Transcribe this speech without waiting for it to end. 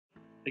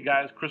Hey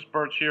guys, Chris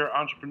Birch here,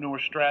 Entrepreneur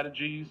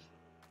Strategies,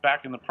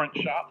 back in the print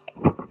shop.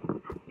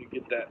 Let me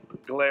get that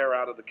glare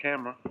out of the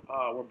camera.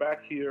 We're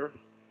back here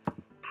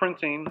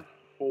printing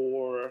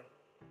for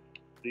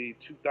the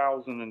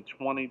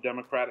 2020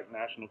 Democratic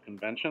National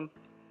Convention.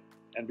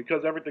 And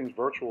because everything's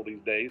virtual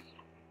these days,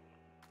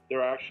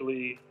 we're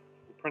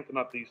printing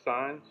up these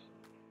signs,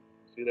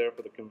 see there,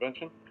 for the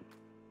convention.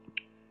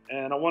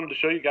 And I wanted to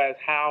show you guys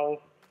how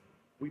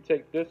we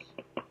take this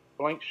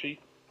blank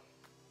sheet,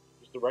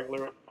 just a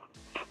regular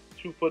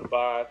 2-foot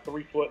by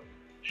 3-foot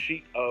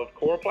sheet of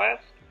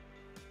coroplast.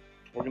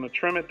 We're going to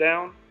trim it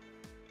down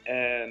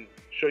and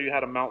show you how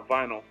to mount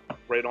vinyl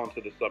right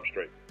onto the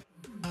substrate.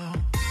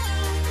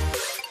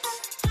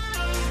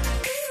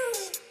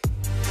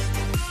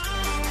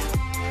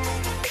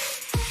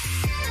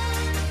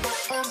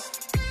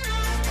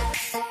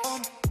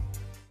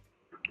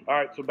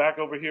 Alright, so back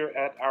over here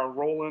at our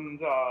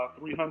Roland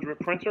 300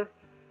 printer,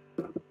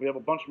 we have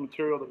a bunch of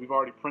material that we've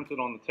already printed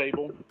on the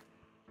table.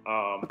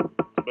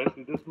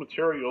 Basically, this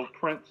material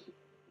prints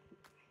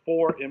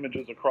 4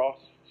 images across,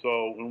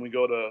 so when we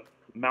go to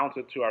mount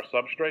it to our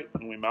substrate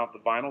and we mount the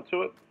vinyl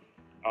to it,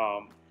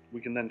 we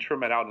can then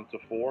trim it out into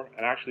 4.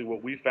 And actually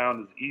what we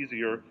found is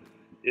easier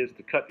is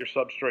to cut your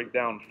substrate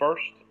down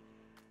first,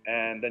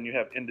 and then you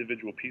have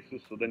individual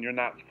pieces, so then you're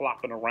not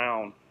flopping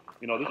around.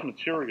 You know, this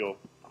material,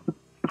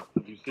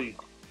 as you see,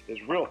 is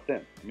real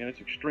thin. I mean, it's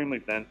extremely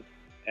thin,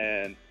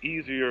 and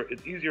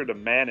it's easier to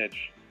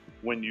manage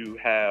when you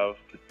have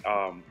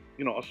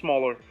you know, a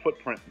smaller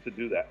footprint to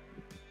do that.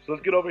 So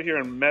let's get over here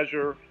and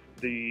measure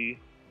the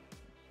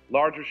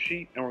larger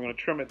sheet, and we're going to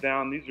trim it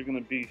down. These are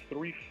going to be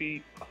 3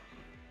 feet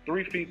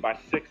by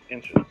 6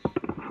 inches.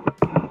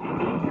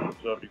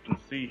 So if you can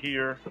see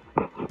here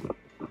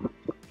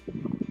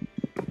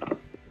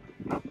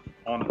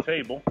on the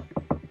table,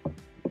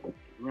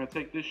 we're going to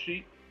take this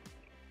sheet.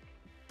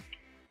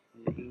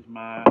 Here is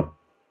my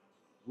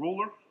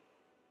ruler.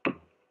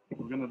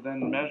 We're going to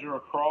then measure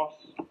across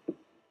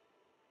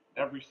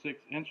every 6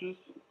 inches,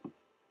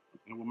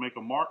 and we'll make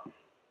a mark.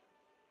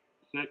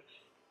 6,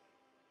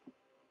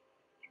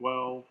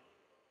 12,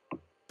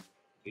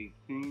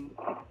 18.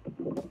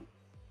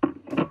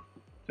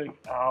 Take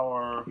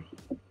our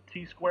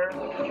T-square.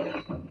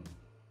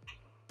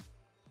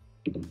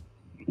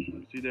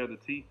 See there, the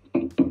T?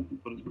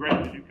 But it's great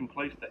because you can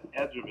place the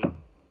edge of it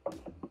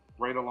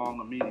right along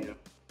the media,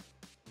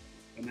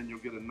 and then you'll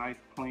get a nice,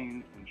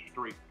 clean, and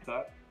straight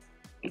cut.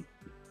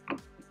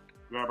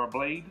 Grab our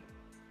blade.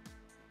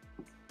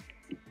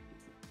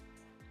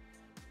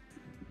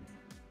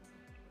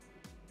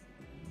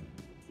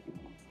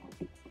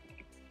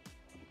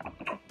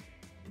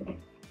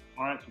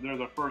 Alright, so there's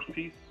our first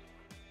piece.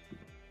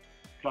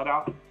 Cut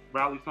out,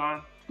 rally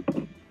sign.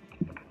 Put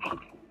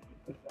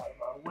this out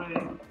of our way.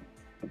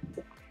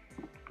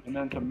 And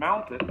then to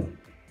mount it,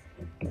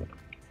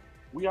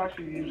 we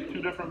actually use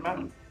 2 different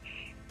methods.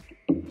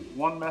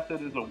 One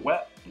method is a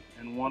wet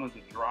and one is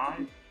a dry.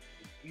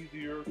 It's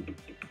easier,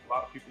 a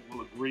lot of people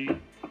will agree,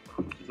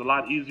 it's a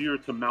lot easier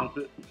to mount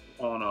it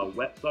on a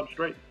wet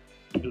substrate,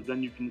 because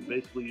then you can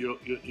basically, you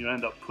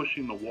end up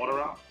pushing the water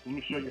out. Let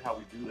me show you how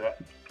we do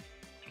that.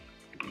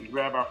 We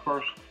grab our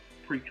first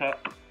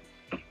pre-cut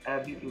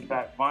adhesive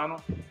back vinyl,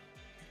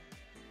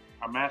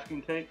 our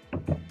masking tape.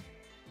 And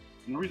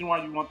the reason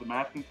why you want the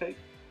masking tape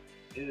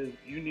is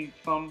you need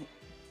some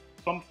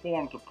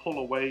form to pull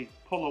away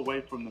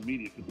from the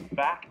media, because the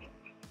back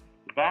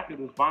of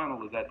this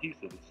vinyl is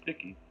adhesive, it's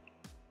sticky,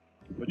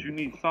 but you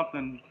need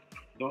something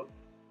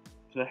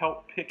to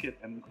help pick it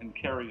and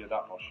carry it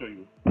up. I'll show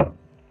you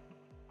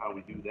how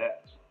we do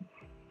that.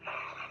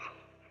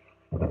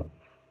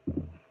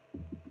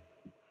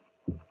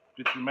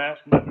 Get your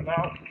masking tape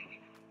out,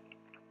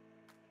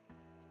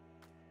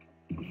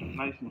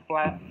 nice and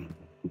flat.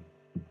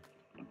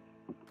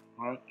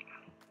 Alright,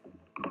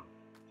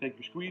 take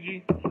your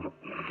squeegee,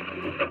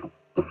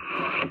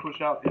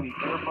 push out any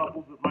air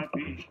bubbles that might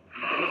be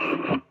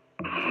existing.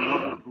 You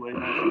want this to lay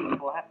nice and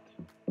flat.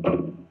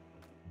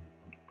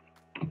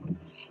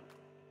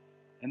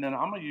 And then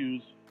I'm going to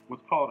use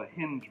what's called a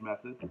hinge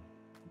method.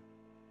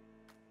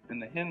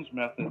 And the hinge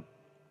method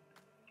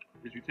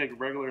is you take a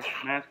regular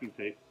masking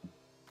tape,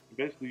 and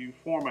basically you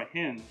form a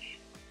hinge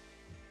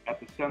at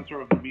the center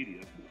of the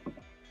media.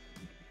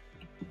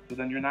 So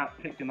then you're not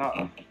picking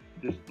up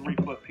this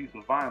 3-foot piece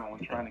of vinyl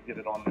and trying to get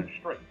it on there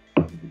straight.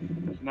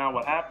 So now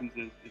what happens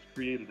is it's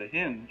created a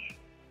hinge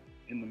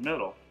in the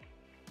middle.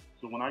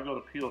 So when I go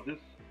to peel this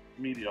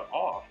media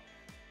off,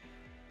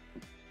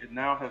 it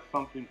now has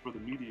something for the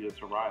media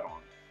to ride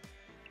on.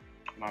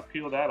 And I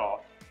peel that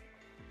off,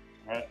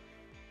 right?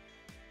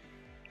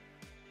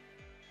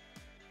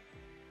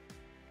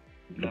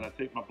 And then I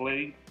take my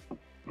blade,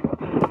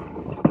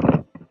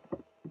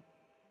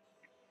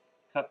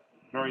 cut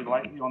very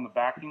lightly on the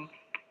backing,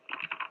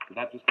 so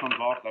that just comes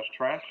off, that's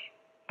trash.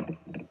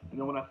 And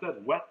then when I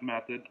said wet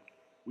method,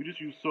 we just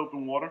use soap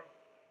and water,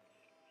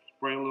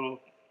 spray a little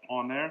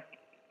on there.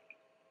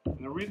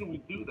 And the reason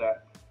we do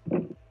that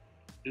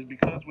is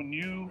because when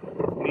you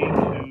need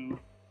to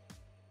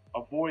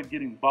avoid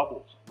getting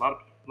bubbles, a lot of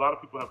a lot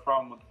of people have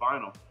problem with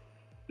vinyl.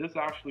 This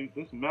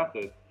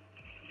method,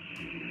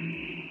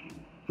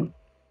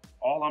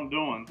 all I'm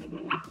doing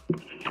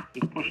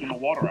is pushing the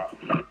water out.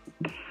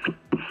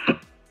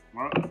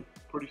 All right,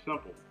 pretty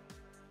simple.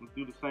 Let's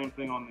do the same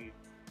thing on the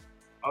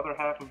other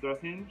half of the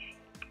hinge.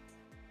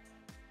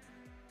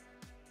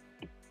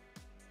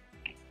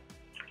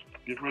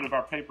 Get rid of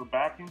our paper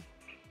backing.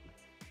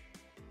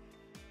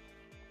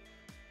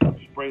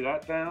 Spray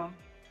that down.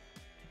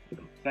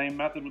 Same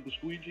method with the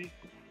squeegee.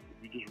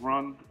 You just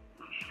run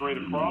straight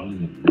across.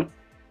 And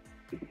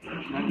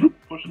then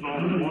pushes all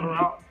the water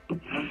out.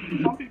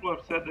 And some people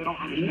have said they don't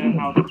understand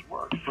how this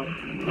works, but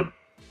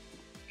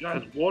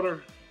guys,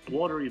 water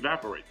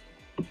evaporates.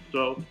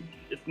 So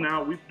it's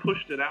now, we've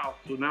pushed it out,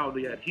 so now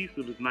the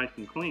adhesive is nice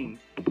and clean,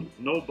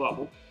 no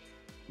bubbles.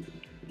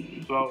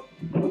 So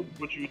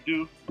what you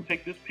do,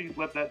 take this piece,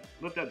 let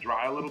that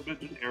dry a little bit,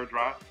 just air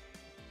dry.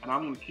 And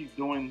I'm going to keep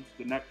doing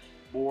the next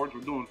boards.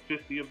 We're doing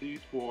 50 of these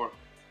for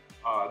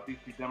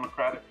DC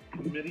Democratic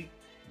Committee.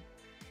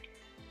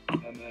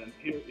 And then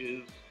here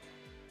is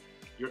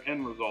your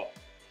end result.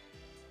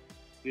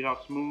 See how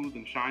smooth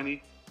and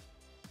shiny?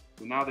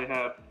 So now they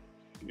have,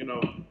 you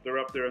know, they're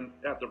up there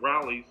at the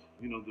rallies,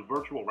 you know, the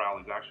virtual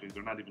rallies actually.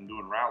 They're not even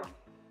doing rallies.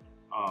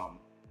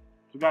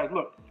 So guys,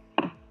 look,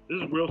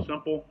 this is real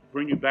simple.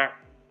 Bring you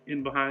back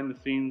in behind the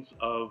scenes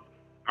of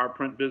our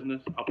print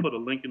business. I'll put a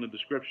link in the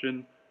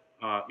description.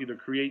 Either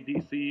Create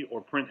DC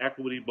or Print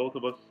Equity, both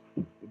of us,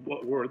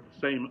 we're the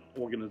same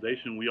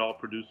organization. We all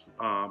produce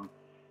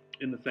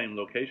in the same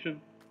location.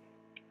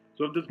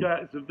 So if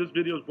this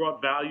video has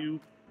brought value,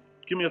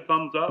 give me a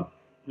thumbs up.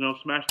 You know,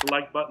 smash the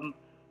like button.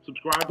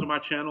 Subscribe to my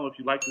channel if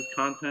you like this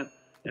content.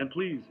 And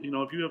please, you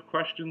know, if you have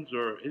questions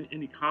or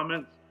any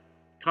comments,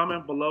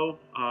 comment below.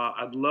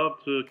 I'd love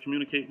to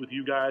communicate with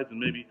you guys and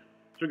maybe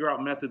figure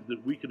out methods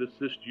that we could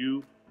assist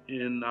you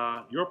in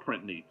your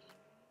print needs.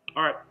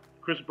 All right,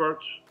 Chris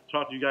Birch,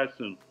 talk to you guys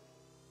soon.